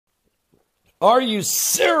Are you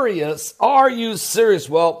serious? Are you serious?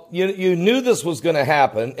 Well, you knew this was going to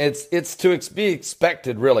happen. It's to be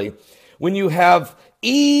expected, really. When you have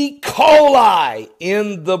E. coli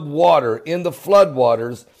in the water, in the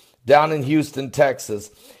floodwaters down in Houston,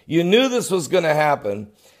 Texas, you knew this was going to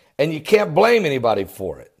happen, and you can't blame anybody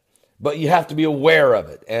for it. But you have to be aware of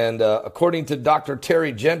it. And according to Dr.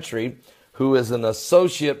 Terry Gentry, who is an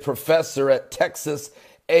associate professor at Texas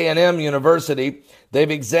A&M University, they've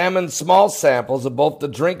examined small samples of both the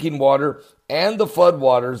drinking water and the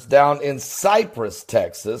floodwaters down in Cypress,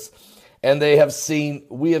 Texas, and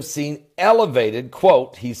we have seen elevated,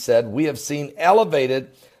 quote, he said, we have seen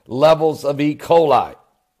elevated levels of E. coli.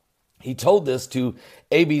 He told this to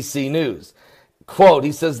ABC News. Quote,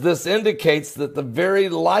 he says, this indicates that the very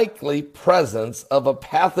likely presence of a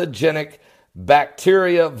pathogenic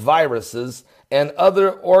bacteria, viruses, and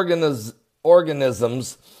other organisms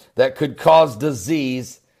that could cause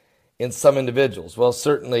disease in some individuals. Well,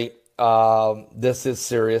 certainly this is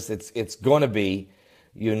serious. It's going to be,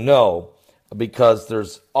 because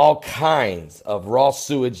there's all kinds of raw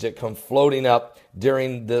sewage that come floating up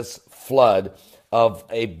during this flood of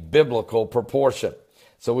a biblical proportion.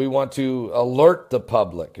 So we want to alert the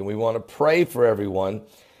public, and we want to pray for everyone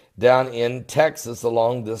down in Texas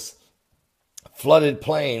along this flooded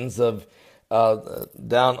plains of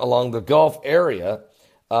down along the Gulf area.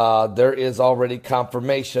 There is already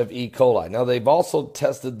confirmation of E. coli. Now, they've also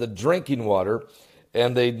tested the drinking water,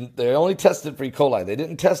 and they only tested for E. coli. They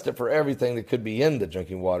didn't test it for everything that could be in the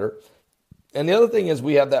drinking water. And the other thing is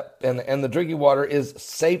we have that, and the drinking water is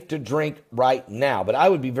safe to drink right now. But I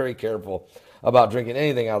would be very careful about drinking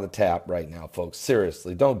anything out of the tap right now, folks.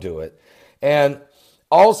 Seriously, don't do it. And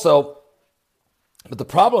also, but the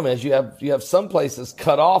problem is you have some places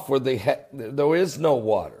cut off where there is no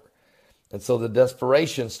water. And so the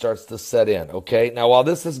desperation starts to set in, okay? Now, while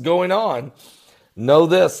this is going on, know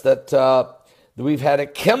this, that we've had a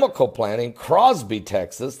chemical plant in Crosby,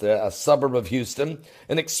 Texas, a suburb of Houston,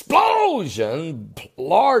 an explosion,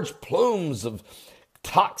 large plumes of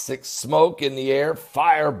toxic smoke in the air,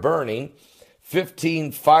 fire burning,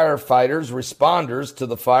 15 firefighters, responders to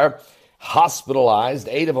the fire, hospitalized,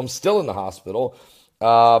 8 of them still in the hospital.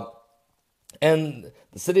 And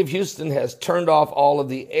the city of Houston has turned off all of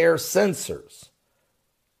the air sensors.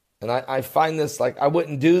 And I find this like, I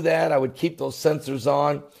wouldn't do that. I would keep those sensors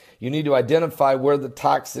on. You need to identify where the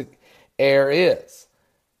toxic air is.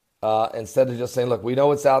 Instead of just saying, look, we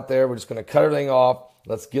know it's out there. We're just going to cut everything off.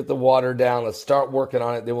 Let's get the water down. Let's start working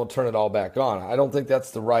on it. Then we'll turn it all back on. I don't think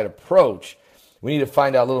that's the right approach. We need to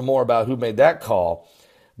find out a little more about who made that call.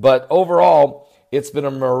 But overall, it's been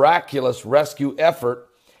a miraculous rescue effort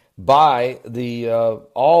by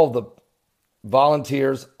all the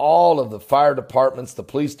volunteers, all of the fire departments, the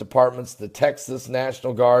police departments, the Texas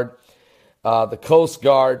National Guard, the Coast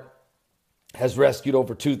Guard has rescued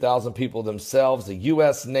over 2,000 people themselves. The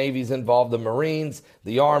U.S. Navy's involved, the Marines,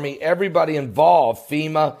 the Army, everybody involved.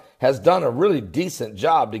 FEMA has done a really decent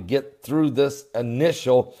job to get through this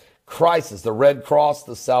initial crisis. The Red Cross,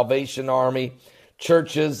 the Salvation Army,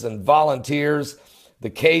 churches and volunteers, the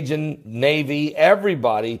Cajun Navy,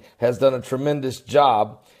 everybody has done a tremendous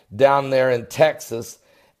job down there in Texas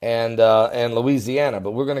and Louisiana.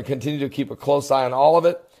 But we're going to continue to keep a close eye on all of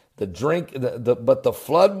it. But the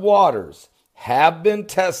flood waters have been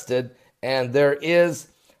tested, and there is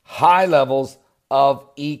high levels of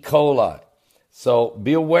E. coli. So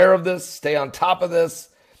be aware of this. Stay on top of this.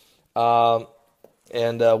 And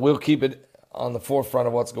we'll keep it on the forefront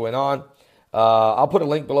of what's going on. I'll put a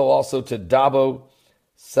link below also to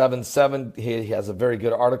Dabo77. He has a very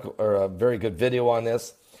good article or a very good video on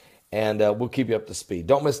this, and we'll keep you up to speed.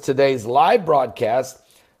 Don't miss today's live broadcast,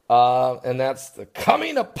 and that's the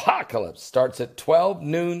coming apocalypse. Starts at 12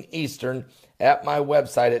 noon Eastern at my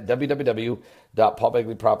website at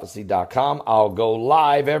www.paulbegleyprophecy.com. I'll go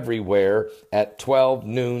live everywhere at 12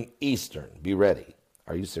 noon Eastern. Be ready.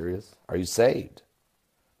 Are you serious? Are you saved?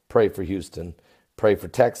 Pray for Houston. Pray for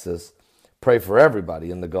Texas. Pray for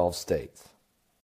everybody in the Gulf states.